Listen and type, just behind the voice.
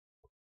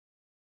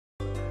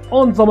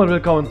Und somit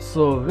willkommen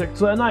zurück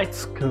zu Erneut.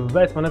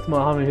 Beim letzten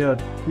Mal haben wir hier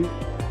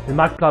den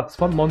Marktplatz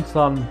von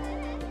Monstern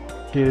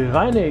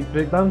gereinigt.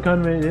 Dann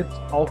können wir jetzt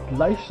auch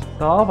gleich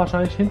da,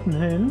 wahrscheinlich hinten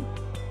hin,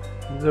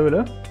 in diese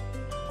Höhle.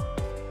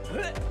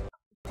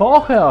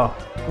 Vorher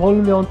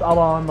holen wir uns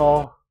aber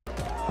noch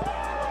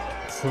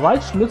 2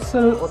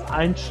 Schlüssel und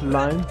ein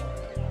Schleim.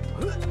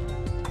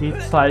 Die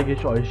zeige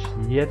ich euch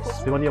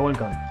jetzt, wie man die holen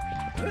kann.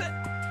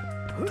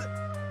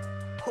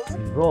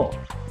 So.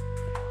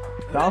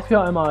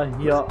 Dafür einmal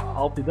hier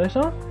auf die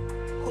Dächer.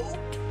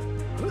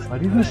 Bei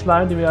diesem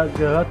Schleim, den wir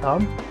gehört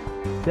haben,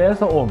 der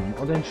ist da oben.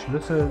 Und den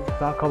Schlüssel,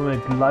 da kommen wir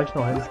gleich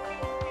noch hin.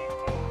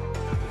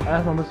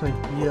 Erstmal müssen wir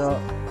hier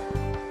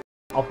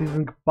auf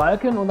diesen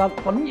Balken und dann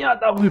von hier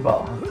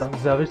darüber. Das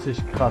ist ja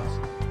richtig krass.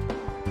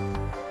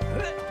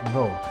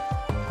 So.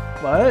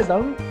 Weil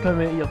dann können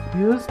wir jetzt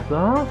dieses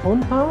da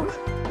runter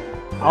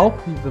auf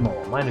diese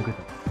Mauer. Meine Güte.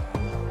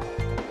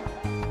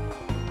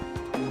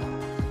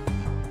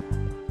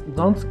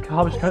 Sonst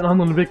habe ich keinen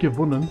anderen Weg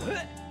gefunden.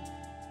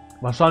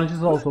 Wahrscheinlich ist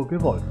es auch so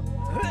gewollt.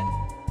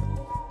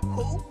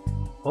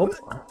 Hopp.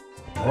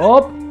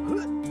 Hopp.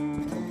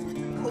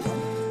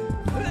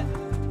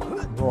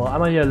 So,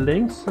 einmal hier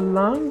links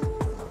lang.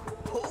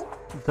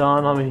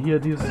 Dann haben wir hier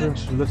diesen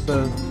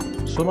Schlüssel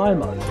schon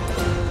einmal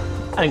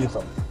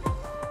eingesammelt.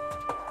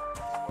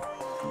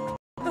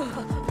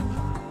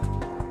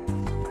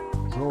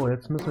 So,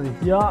 jetzt müssen wir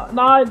hier...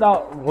 Nein,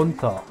 da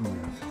runter.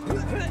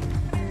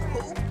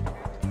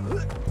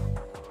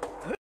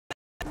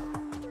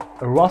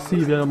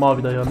 Rossi will mal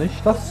wieder hier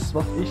nicht das,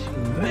 was ich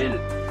will.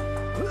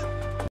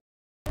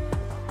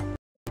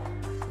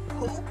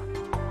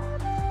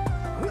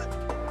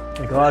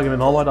 Egal, gehen wir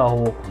nochmal da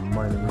hoch.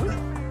 Meine Güte.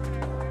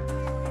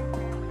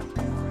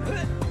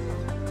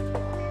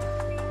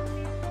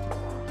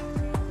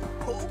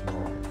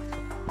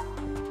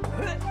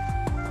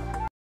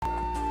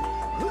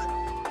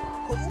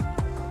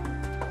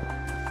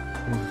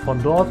 Und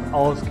von dort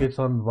aus geht es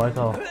dann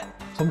weiter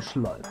zum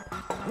Schleim.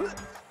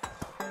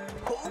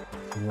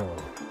 Ja.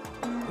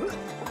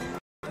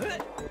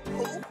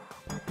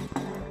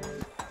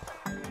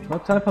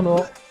 Jetzt einfach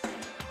nur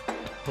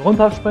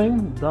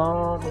runterspringen,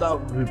 dann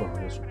darüber.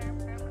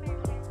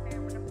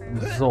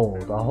 So,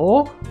 da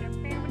hoch.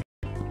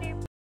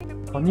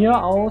 Von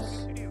hier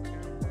aus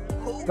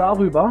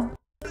darüber.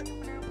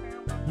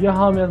 Hier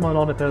haben wir erstmal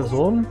noch eine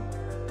Person.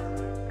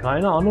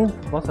 Keine Ahnung,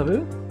 was er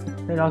will.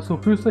 Hey, da hast du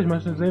Füße, ich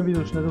möchte sehen, wie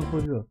du schnell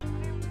so wirst.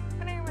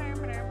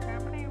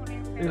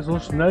 So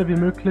schnell wie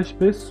möglich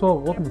bis zur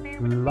roten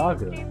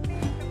Flagge.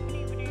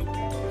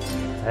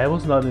 Hä, wo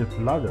ist denn da eine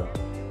Flagge?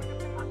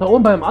 Da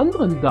oben beim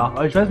anderen Dach.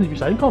 Aber ich weiß nicht, wie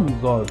ich reinkommen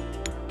soll.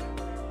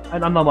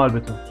 Ein andermal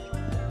bitte.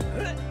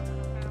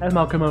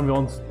 Erstmal kümmern wir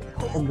uns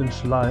um den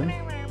Schleim.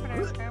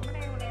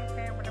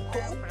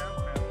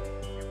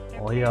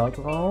 Oh, hier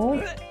drauf.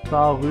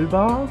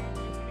 Darüber.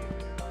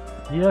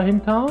 Hier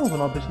hinter, wo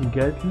noch ein bisschen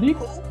Geld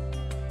liegt.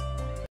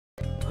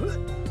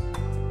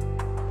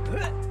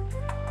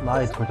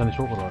 Nein, ich möchte da nicht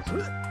hoch oder was?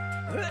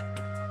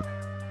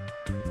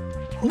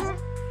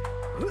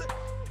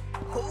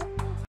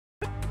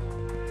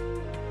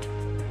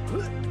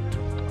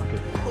 Okay.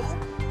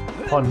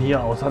 Von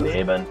hier aus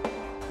daneben.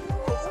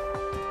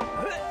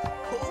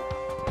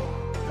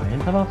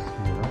 Dahinter was?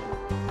 Ja.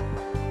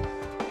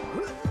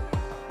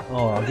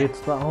 Oh, da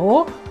geht's da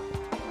hoch.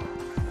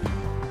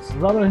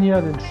 Sammeln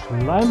hier den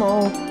Schleim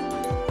auf.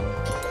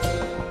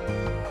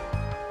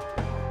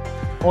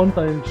 Und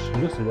dann den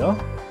Schlüssel, ja?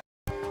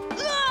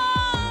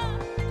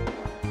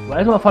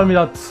 Erstmal fallen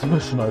wir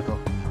dazwischen, Alter.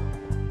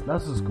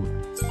 Das ist gut.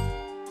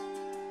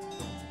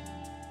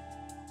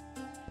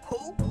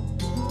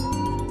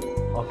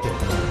 Okay.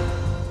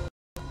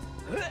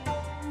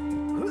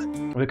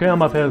 Wir können ja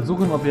mal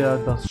versuchen, ob wir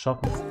das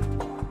schaffen.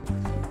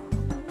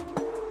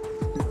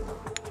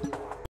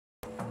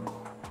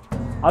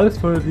 Alles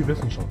für die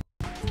Wissenschaft.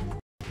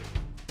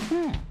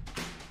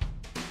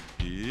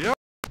 Ja.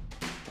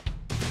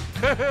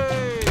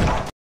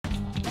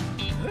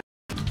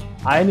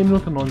 1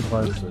 Minute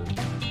 39.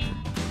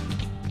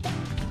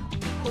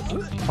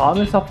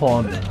 Fahren ist da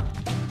vorne.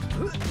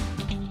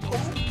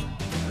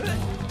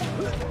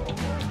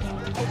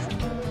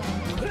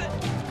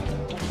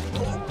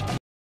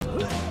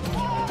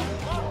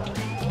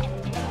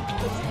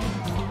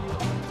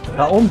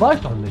 Da oben war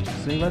ich noch nicht,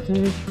 deswegen weiß ich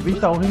nicht, wie ich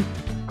da auch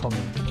hinkomme.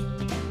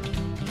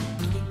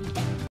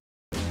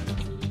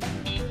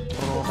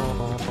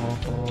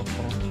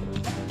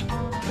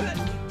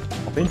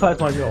 Auf jeden Fall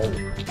erstmal hier hoch.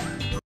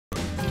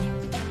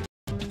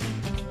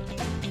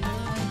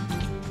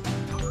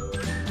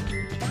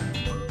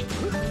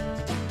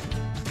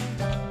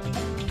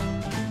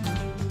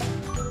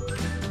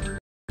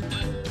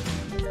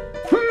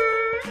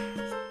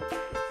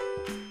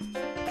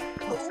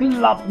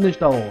 Klappt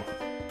nicht da hoch.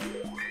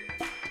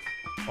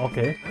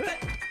 Okay.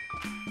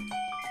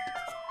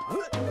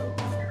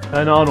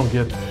 Keine Ahnung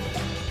jetzt.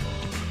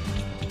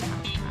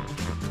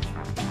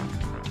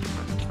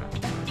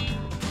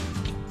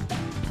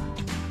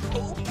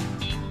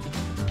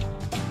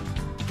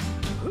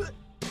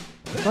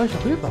 Soll ich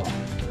doch rüber?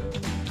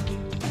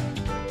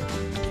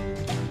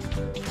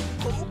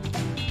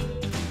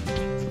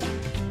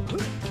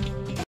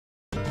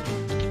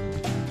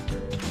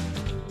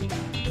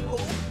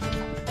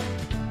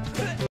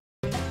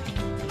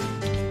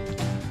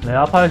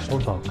 Naja, fall ich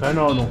runter.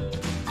 Keine Ahnung.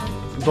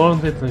 Wir sollen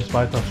uns jetzt nicht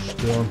weiter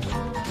stören.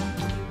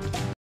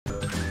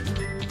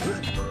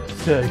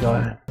 Ist ja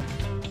egal.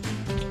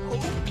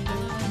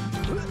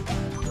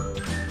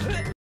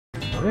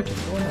 Ja, wirklich,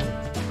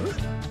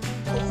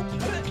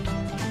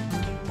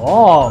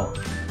 oh!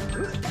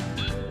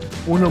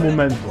 Ohne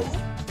Momento.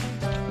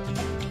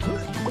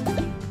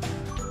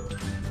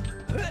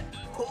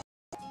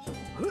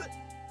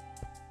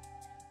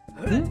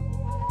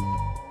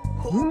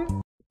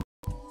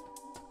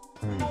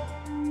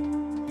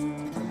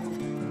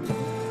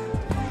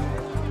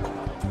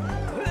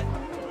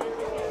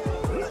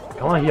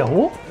 Kann man hier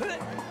hoch?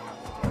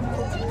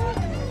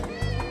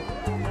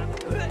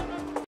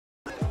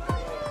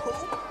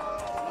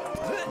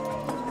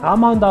 Kann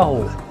man da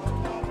hoch?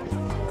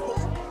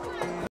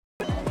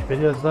 Ich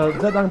bin dir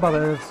sehr, sehr dankbar,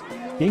 wenn es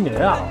ginge,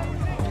 ja.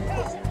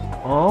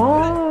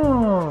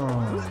 Oh.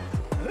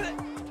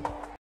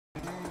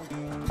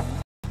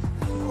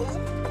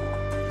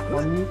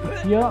 Von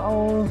hier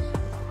aus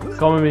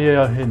kommen wir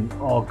hier hin.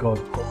 Oh Gott.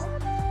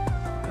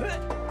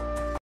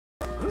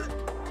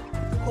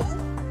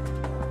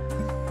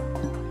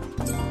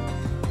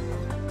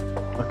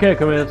 Okay,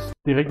 können wir jetzt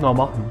direkt noch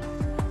machen.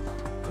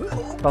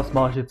 Das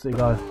mache ich jetzt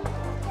egal.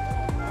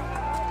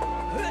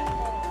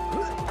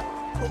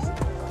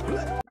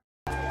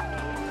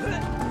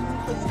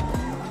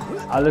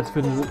 Alles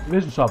für die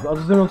Wissenschaft.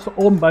 Also sind wir uns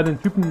oben bei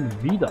den Typen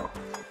wieder.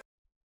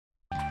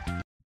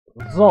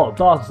 So,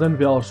 da sind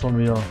wir auch schon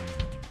wieder.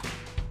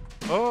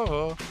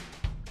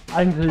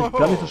 Eigentlich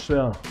gar nicht so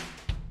schwer.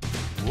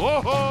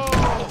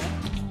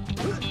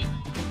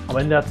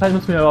 Aber in der Zeit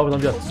müssen wir ja aber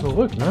dann wieder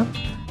zurück, ne?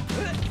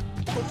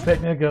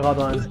 Fällt mir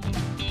gerade ein.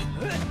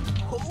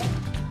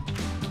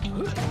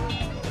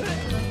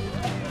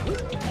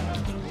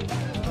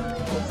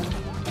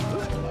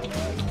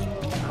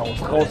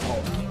 Raus, raus,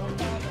 raus.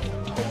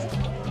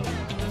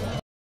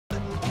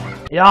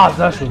 Ja,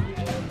 sehr schön.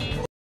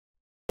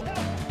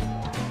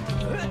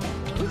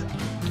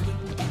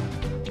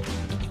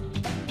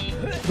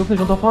 Ich muss nicht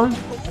runterfallen.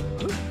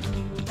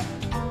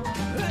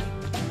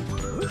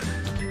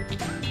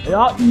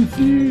 Ja,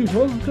 easy.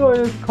 Was ist das?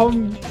 Jetzt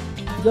komm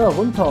wieder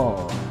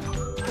runter.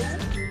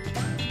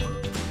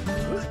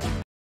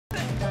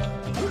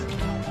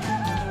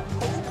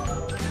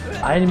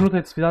 Eine Minute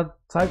jetzt wieder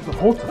Zeit,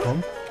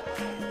 hochzukommen.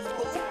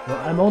 Wenn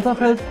man einmal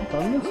runterfällt,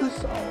 dann ist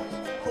es aus.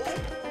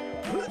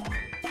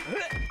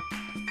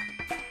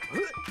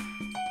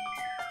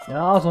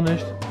 Ja, so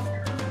nicht.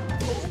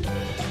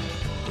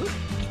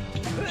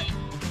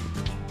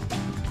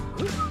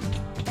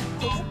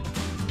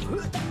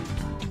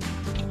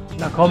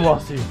 Na komm,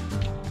 Basti.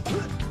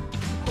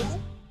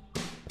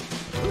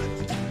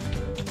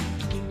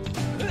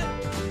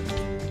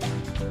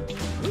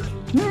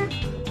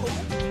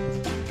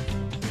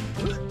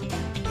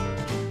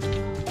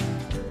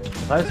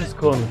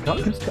 Sekunden.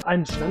 Gibt es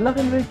einen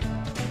schnelleren Weg?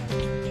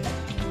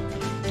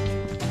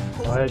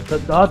 Weil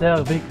da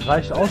der Weg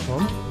reicht auch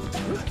schon.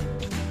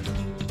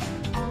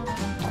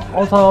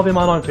 Außer wir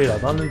machen einen Fehler,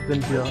 dann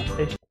sind wir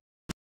echt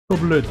so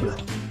blöd hier.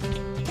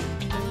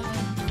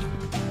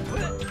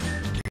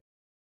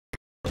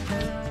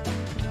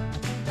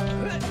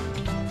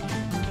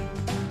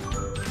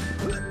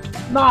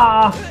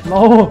 Na,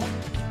 no.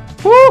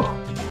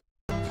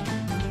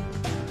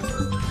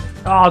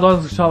 Ah, dort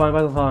ist es geschafft, ein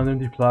weiterer an dem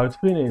die Plage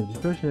zufrieden ist. Ich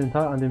fürchte den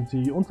Tag, an dem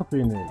sie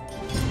unzufrieden ist.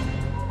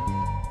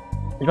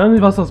 Ich weiß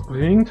nicht, was das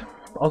bringt,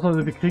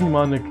 außer wir kriegen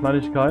mal eine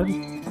Kleinigkeit.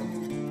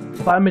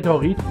 2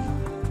 Meteoriten.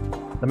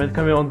 Damit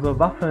können wir unsere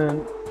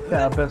Waffen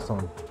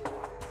verbessern.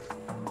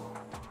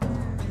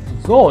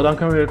 So, dann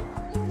können wir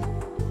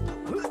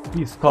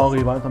die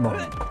Story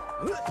weitermachen.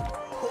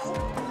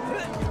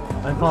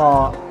 Ein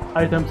paar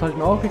Items habe ich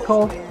mir auch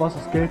gekauft, was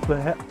das Geld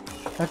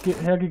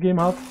hergegeben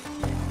hat.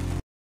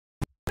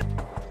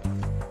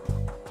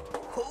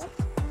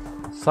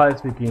 Das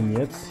heißt, wir gehen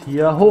jetzt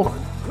hier hoch.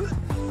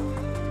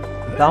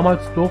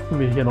 Damals durften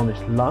wir hier noch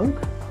nicht lang.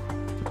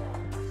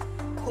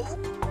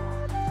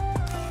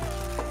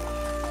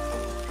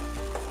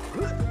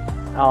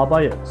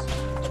 Aber jetzt.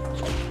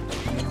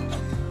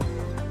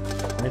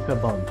 Nicht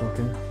verbannt,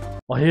 okay.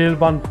 Oh, hier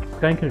waren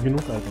Tränke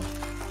genug, Alter.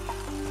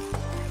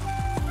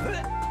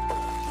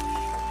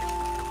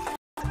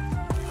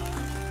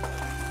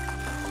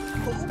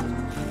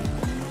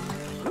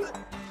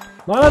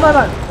 Nein, nein,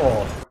 nein!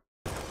 Oh.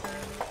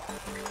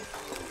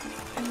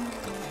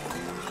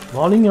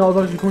 Warum liegen ja auch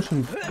solche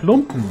komischen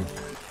Klumpen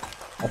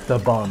auf der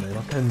Bahn, ey?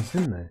 Macht keinen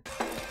Sinn, ey.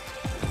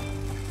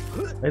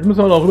 Jetzt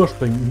müssen wir noch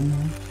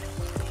rüberspringen.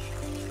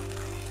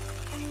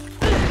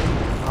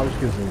 Habe ich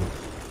gesehen.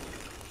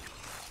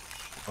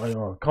 Oh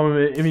ja, kommen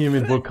wir irgendwie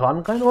mit Vulkan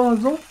rein oder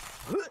so?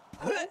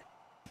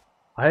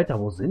 Alter,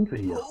 wo sind wir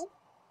hier?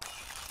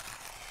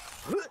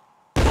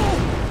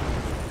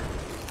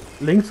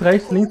 Links,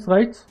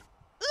 rechts.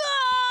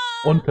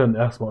 Unten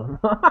erstmal.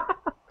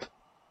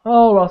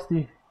 Oh,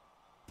 Rusty.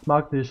 Ich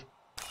mag dich.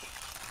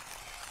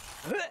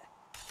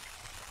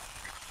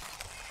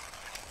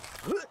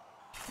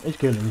 Ich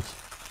gehe links.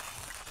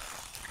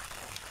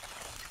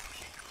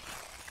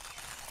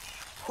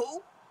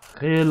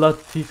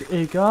 relativ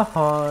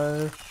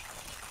egal.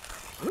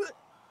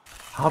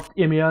 Habt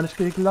ihr mir ja nicht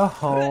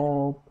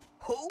geglaubt.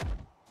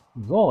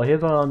 So, hier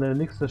soll dann der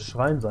nächste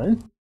Schrein sein.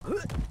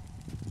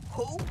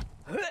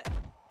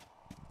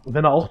 Und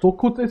wenn er auch so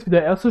kurz ist wie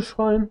der erste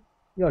Schrein,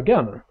 ja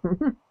gerne.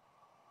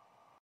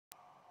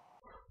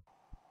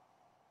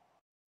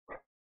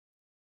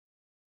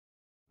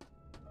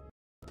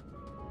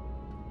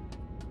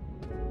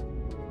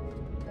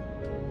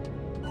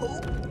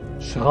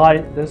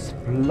 Schrein des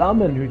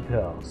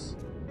Flammenhüters.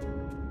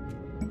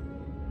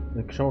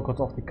 Ich schau mal kurz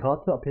auf die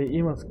Karte, ob hier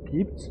irgendwas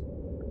gibt.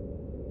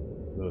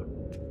 Nö.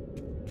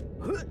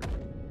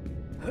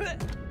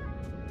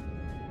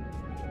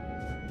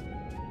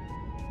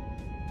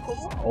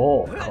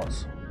 Oh,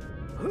 krass.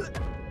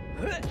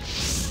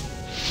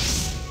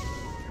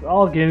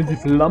 Ja, gehen die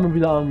Flammen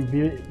wieder an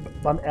wie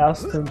beim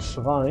ersten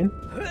Schrein.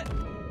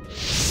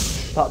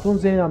 Statuen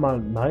sehen ja mal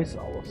nice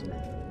aus.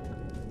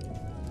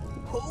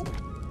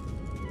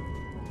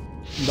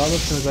 Und da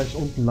müssen wir gleich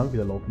unten lang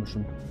wieder laufen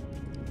bestimmt.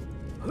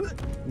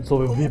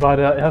 So wie bei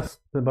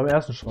beim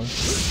ersten Schrein.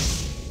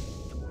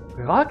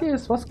 Frage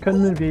ist, was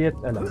können wir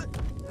jetzt erlangen?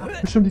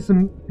 Bestimmt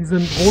diesen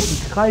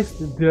roten Kreis,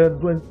 der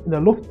so in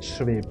der Luft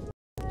schwebt.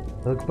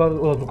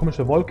 Oder so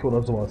komische Wolke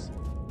oder sowas.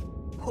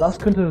 Das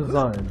könnte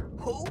sein.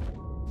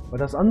 Weil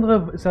das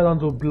andere ist ja dann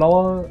so ein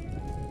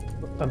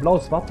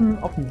blaues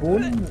Wappen auf dem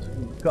Boden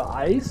für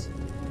Eis.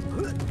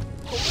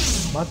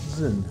 Macht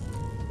Sinn.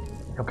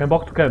 Ich hab keinen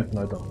Bock zu kämpfen,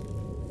 Alter.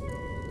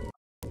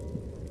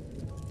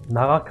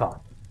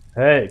 Naraka.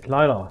 Hey,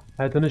 Kleiner.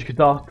 Hätte nicht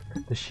gedacht,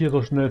 dich hier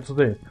so schnell zu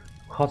sehen.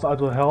 Hast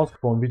also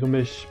herausgefunden, wie du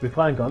mich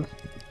befreien kannst?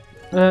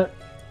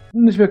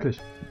 Nicht wirklich.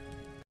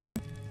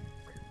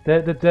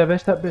 Der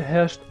Wächter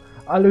beherrscht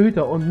alle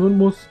Hüter und nun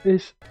muss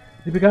ich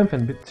sie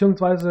bekämpfen,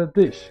 beziehungsweise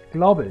dich,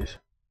 glaube ich.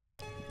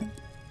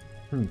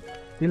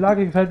 Die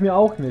Lage gefällt mir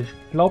auch nicht,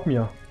 glaub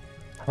mir.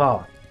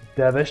 Ha,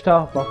 der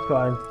Wächter, was für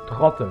ein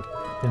Trottel.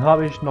 Den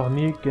habe ich noch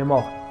nie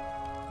gemocht.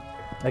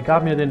 Er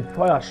gab mir den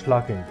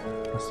Feuerschlag hin.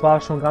 Das war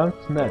schon ganz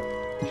nett.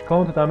 Ich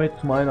konnte damit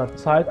zu meiner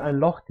Zeit ein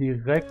Loch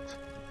direkt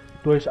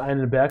durch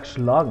einen Berg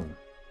schlagen.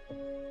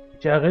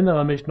 Ich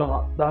erinnere mich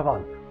noch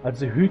daran, als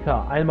die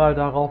Hüter einmal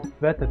darauf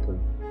wetteten,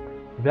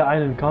 wer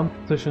einen Kampf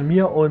zwischen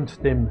mir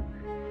und dem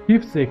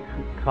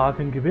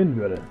Tiefseekraken gewinnen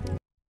würde.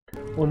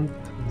 Und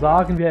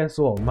sagen wir es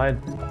so,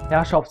 mein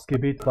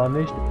Herrschaftsgebiet war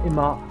nicht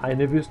immer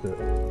eine Wüste.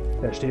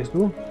 Verstehst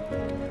du?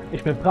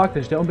 Ich bin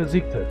praktisch der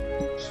Unbesiegte,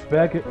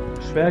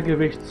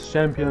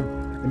 Schwergewichts-Champion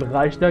im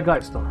Reich der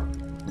Geister.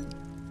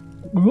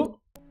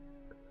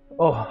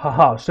 Oh,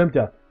 haha, stimmt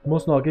ja. Du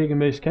musst noch gegen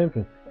mich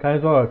kämpfen.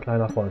 Keine Sorge,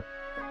 kleiner Freund.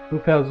 Du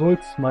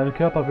versohlst meinen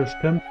Körper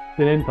bestimmt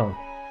den Hintern.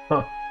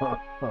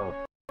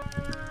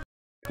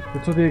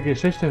 Willst du die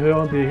Geschichte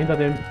hören, die hinter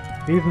dem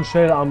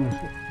Riesenschädel am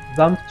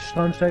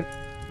Sandstrand steckt?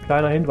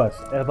 Kleiner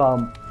Hinweis, er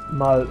war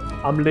mal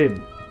am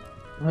Leben.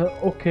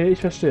 Okay,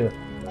 ich verstehe.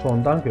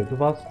 Schon, danke. Du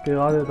warst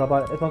gerade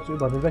dabei, etwas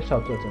über den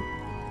Wächter zu erzählen.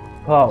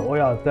 Oh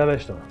ja, der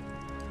Wächter.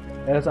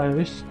 Er ist ein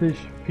richtig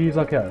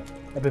fieser Kerl.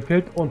 Er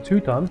befiehlt uns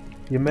Hütern,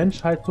 die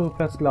Menschheit zu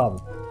versklaven,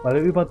 weil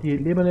er über die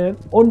Lebenden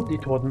und die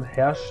Toten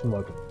herrschen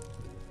wollte.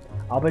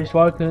 Aber ich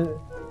wollte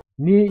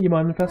nie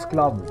jemanden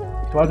versklaven.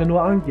 Ich wollte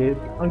nur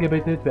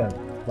angebetet werden.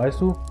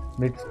 Weißt du,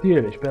 mit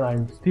Stil. Ich bin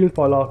ein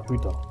stilvoller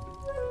Hüter.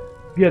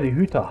 Wir, die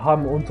Hüter,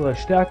 haben unsere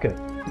Stärke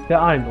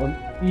vereint und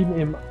ihn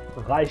im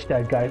Reich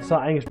der Geister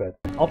eingesperrt.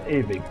 Auf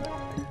ewig.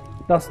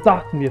 Das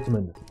dachten wir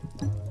zumindest.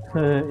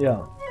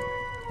 Ja.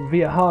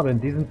 Wir haben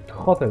diesen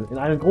Trottel in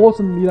einem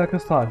großen lila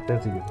Kristall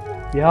versiegelt.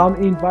 Wir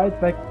haben ihn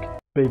weit weg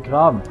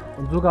begraben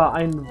und sogar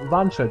ein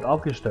Warnschild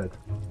aufgestellt.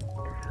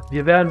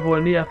 Wir werden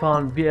wohl nie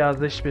erfahren, wie er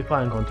sich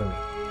befreien konnte.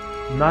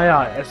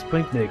 Naja, es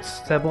bringt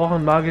nichts.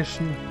 Zerbrochenen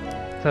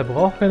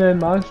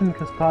magischen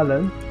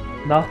Kristallen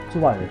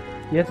nachzuweilen.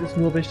 Jetzt ist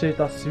nur wichtig,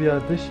 dass wir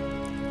dich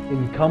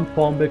in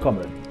Kampfform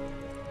bekommen.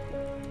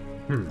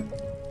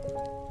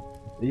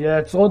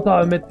 Jetzt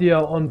runter mit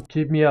dir und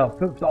gib mir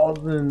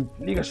 5000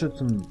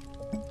 Liegestützen.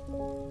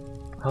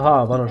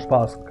 Haha, war nur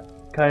Spaß.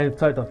 Keine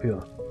Zeit dafür.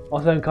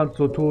 Außerdem kannst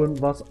du tun,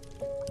 was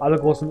alle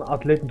großen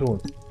Athleten tun.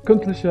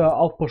 Künstliche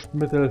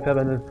Aufputschmittel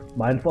verwenden, um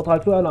meinen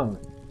Vorteil zu erlangen.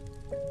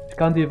 Ich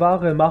kann die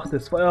wahre Macht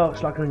des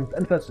Feuerschlagrings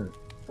entfesseln.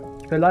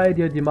 Ich verleihe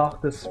dir die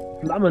Macht des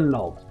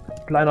Flammenlaufs.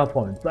 Kleiner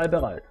Freund, sei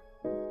bereit.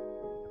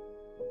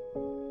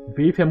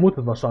 Wie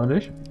vermutet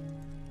wahrscheinlich.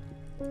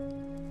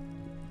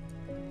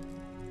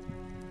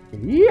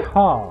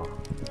 Jeha!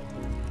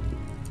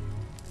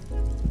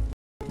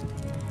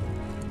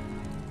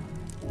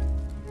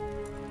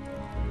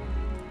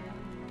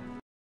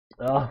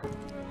 Ja,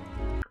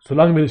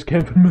 solange wir nicht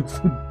kämpfen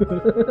müssen.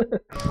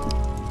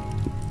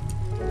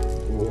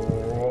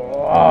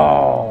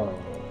 Wow.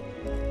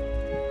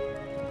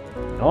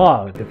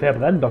 Oh, der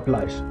verbrennt doch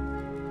gleich.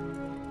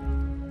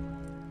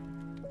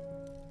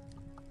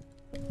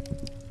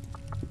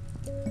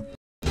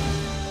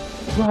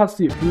 Du hast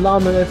die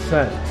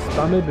Flammenessenz.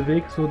 Damit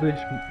bewegst du dich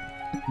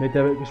mit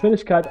der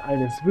Geschwindigkeit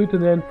eines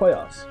wütenden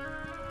Feuers.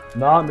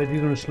 Na, mit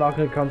diesem Schlag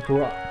kannst du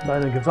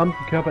deinen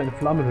gesamten Körper in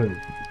Flammen hüllen.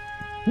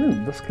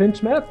 Das klingt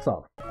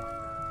schmerzhaft.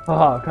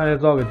 Haha, keine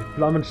Sorge, die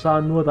Flammen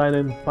schaden nur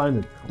deinen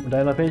Feinden und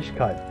deiner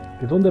Fähigkeit,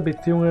 gesunde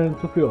Beziehungen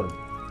zu führen.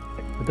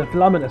 Mit der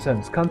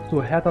Flammenessenz kannst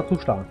du härter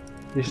zuschlagen,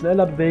 dich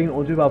schneller bewegen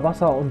und über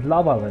Wasser und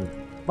Lava rennen.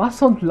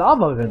 Wasser und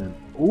Lava rennen?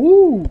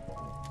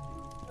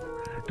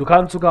 Du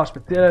kannst sogar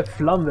spezielle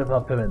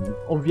Flammenwerfer verwenden,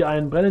 um wie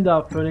ein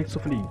brennender Phönix zu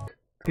fliegen.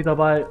 Es gibt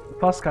dabei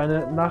fast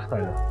keine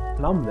Nachteile.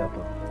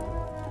 Flammenwerfer.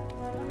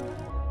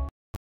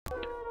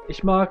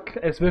 Ich mag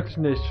es wirklich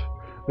nicht,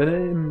 wenn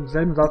im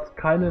selben Satz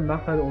keine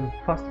Nachteile und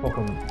fast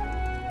vorkommen.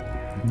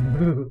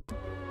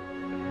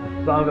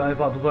 Sagen wir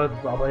einfach, du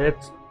solltest aber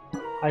jetzt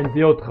ein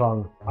Deo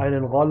tragen,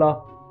 einen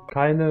Roller,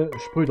 keine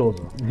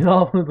Sprühdose.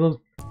 Ja, das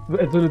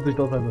entzündet sich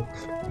das also.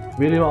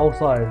 Wie dem auch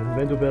sei,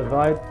 wenn du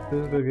bereit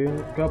bist, gegen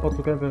Körper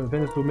zu kämpfen,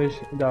 findest du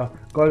mich in der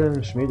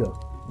goldenen Schmiede.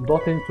 Um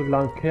dorthin zu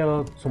gelangen,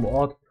 kehre zum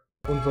Ort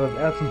unseres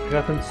ersten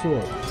Treffens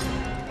zurück.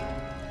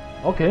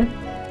 Okay.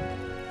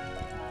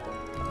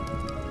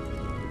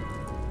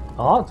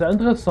 Ah, sehr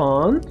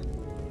interessant.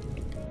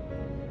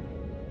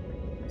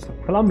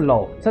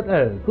 Flammenlauf.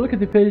 ZL. Drücke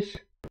die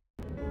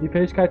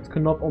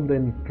Fähigkeitsknopf, um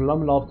den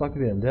Flammenlauf zu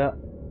aktivieren.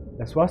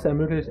 Das Wasser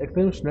ermöglicht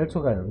extrem schnell zu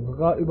rennen.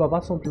 Sogar über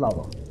Wasser und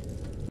Lava.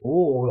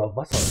 Oh, über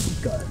Wasser. Das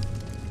ist geil.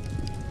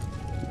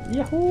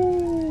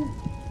 Juhu.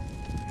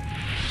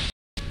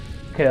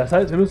 Okay, das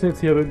heißt, wir müssen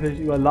jetzt hier wirklich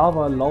über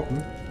Lava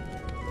laufen.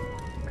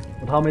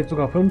 Und haben jetzt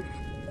sogar 5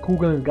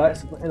 Kugeln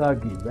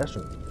Geistenenergie. Sehr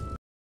schön.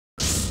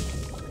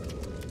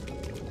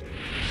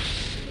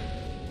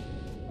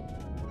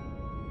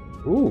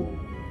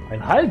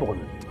 Ein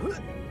Heilbrunnen.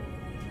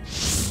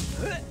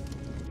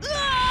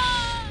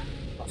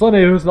 Achso, ne,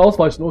 wir müssen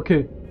ausweichen,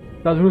 okay.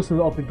 Ja, wir müssen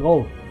auf die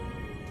drauf.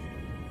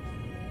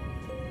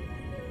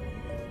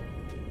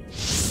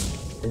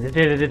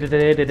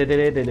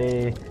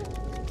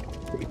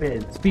 Ich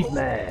bin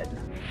Speedman.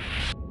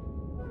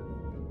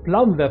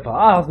 Flammenwerfer.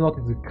 Ah, das sind noch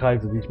diese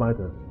Kreise, die ich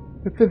meinte.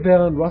 Hüpfe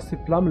während Rusty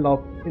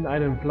Flammenlauf in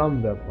einem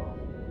Flammenwerfer.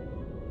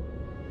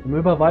 Um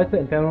über weite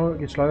Entfernung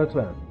geschleudert zu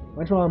werden.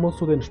 Manchmal musst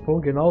du den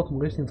Sprung genau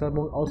zum richtigen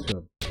Zeitpunkt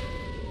ausführen.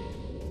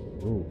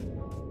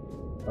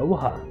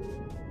 Oha.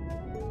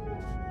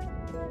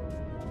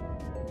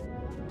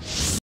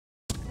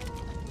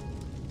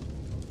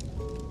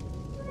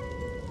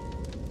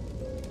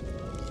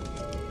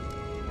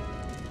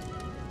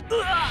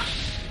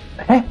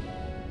 Hä?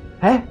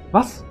 Hä?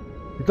 Was?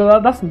 Wie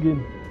soll das denn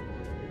gehen?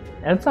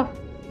 Ernsthaft?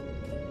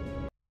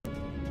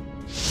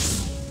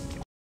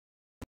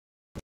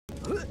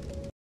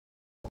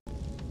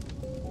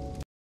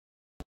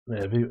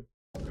 Ne, wir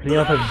fliegen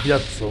einfach wieder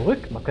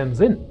zurück. Macht keinen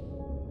Sinn.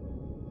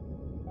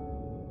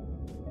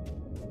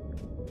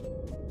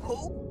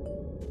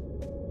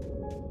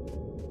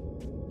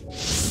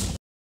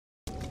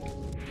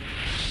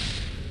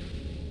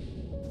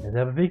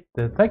 Ja,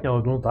 der zeigt ja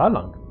nur da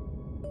lang.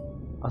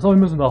 Achso, wir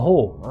müssen da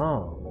hoch.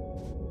 Ah.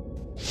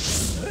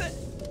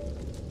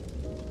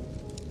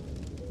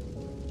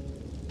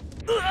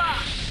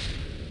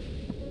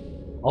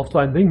 Auf so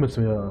ein Ding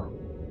müssen wir.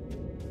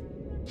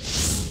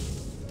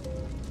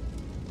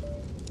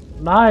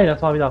 Nein,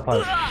 das war wieder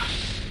falsch.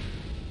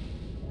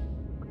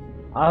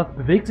 Ah, es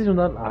bewegt sich und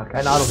dann. Ah,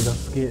 keine Ahnung, wie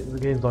das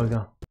gehen soll,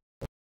 ja.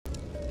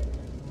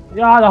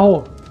 Ja, da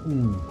hoch.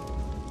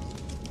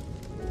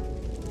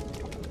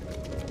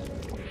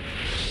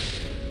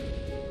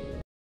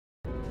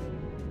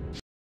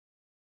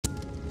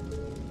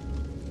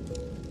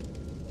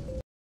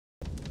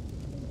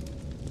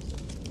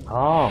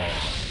 Ah.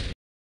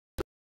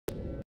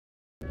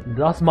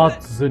 Das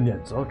macht Sinn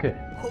jetzt, okay.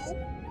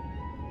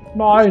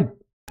 Nein!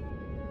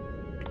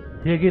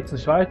 Hier geht's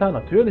nicht weiter,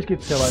 natürlich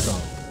geht's hier weiter.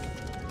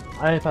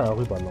 Einfach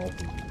darüber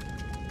laufen.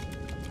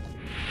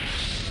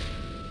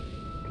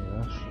 Okay,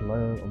 wir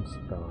schleudern uns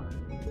da rein.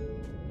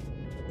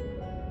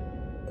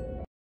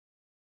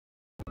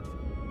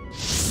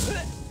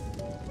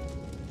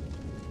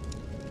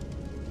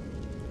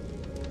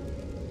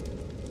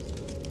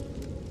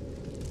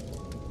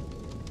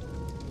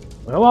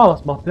 Ja,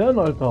 was macht der denn,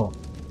 Alter?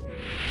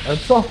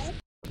 Ernsthaft?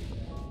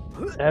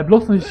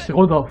 Bloß nicht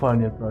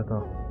runterfallen jetzt,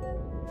 Alter.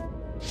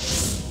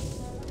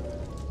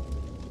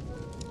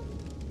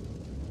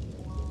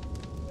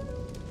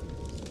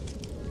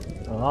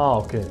 Ah,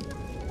 okay.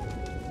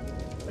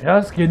 Ja,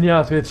 das ist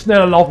genial, dass wir jetzt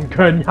schneller laufen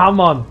können. Ja,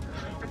 Mann.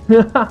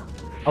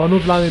 Aber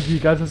nur solange die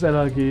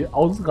Geistesenergie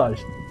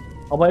ausreicht.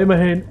 Aber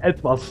immerhin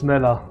etwas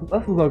schneller.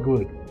 Das ist auch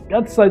gut. Die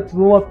ganze Zeit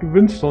sowas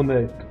gewünscht schon,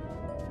 ey.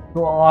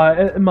 So,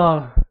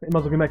 immer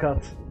so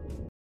gemeckert.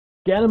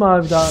 Gerne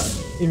mal wieder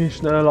irgendwie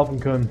schneller laufen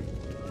können.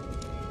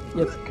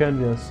 Jetzt können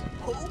wir es.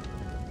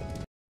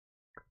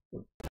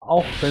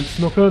 Auch wenn es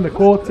nur für eine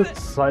kurze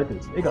Zeit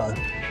ist. Egal.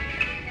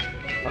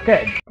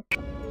 Okay.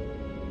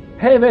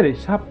 Hey, Wenn,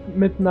 ich habe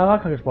mit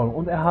Naraka gesprochen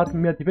und er hat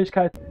mir die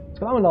Fähigkeit des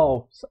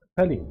Flammenlaufs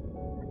verliehen.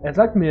 Er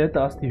sagt mir,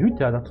 dass die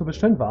Hüter dazu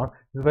bestimmt waren,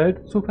 die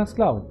Welt zu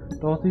versklaven.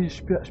 Doch sie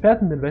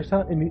sperrten den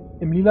Wächter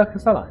im lila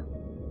Kristall ein.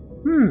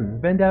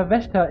 Wenn der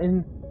Wächter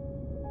in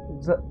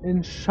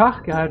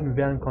Schach gehalten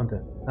werden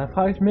konnte, dann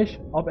frage ich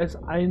mich, ob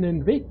es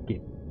einen Weg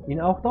gibt,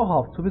 ihn auch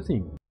dauerhaft zu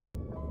besiegen.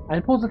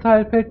 Ein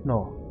Puzzleteil fehlt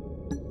noch.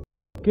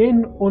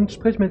 Gehen und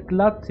sprich mit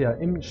Glatzia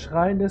im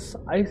Schrein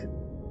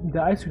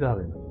der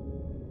Eishüterin.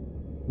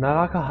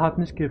 Naraka hat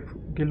nicht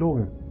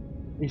gelogen.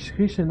 Ich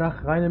rieche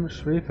nach reinem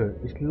Schwefel.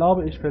 Ich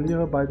glaube, ich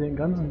verliere bei den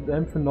ganzen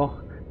Dämpfen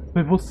noch das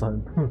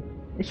Bewusstsein.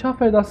 Ich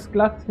hoffe, dass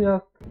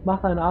Glatzia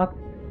Macht eine Art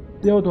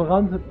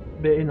Deodorant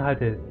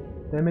beinhaltet.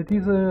 Denn mit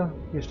dieser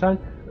Gestalt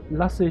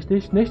lasse ich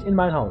dich nicht in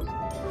mein Haus.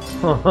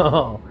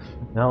 Ja,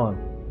 Mann.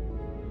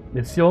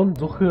 Mission,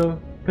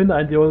 finde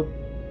ein Deo,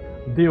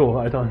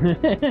 Alter.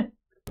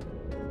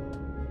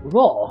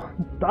 So,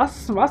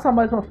 das war's dann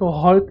mal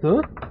für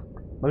heute.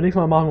 Beim nächsten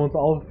Mal machen wir uns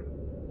auf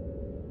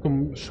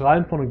zum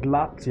Schrein von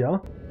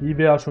Glatzia, die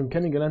wir ja schon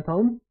kennengelernt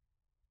haben.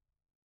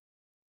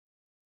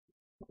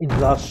 In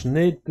dieser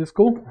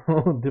Schneedisco,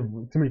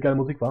 die ziemlich geile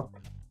Musik war.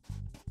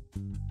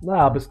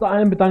 Naja, bis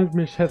dahin bedanke ich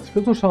mich herzlich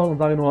fürs Zuschauen und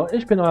sage nur,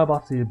 ich bin euer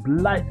Basti,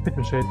 bleibt fit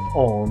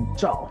und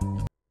ciao.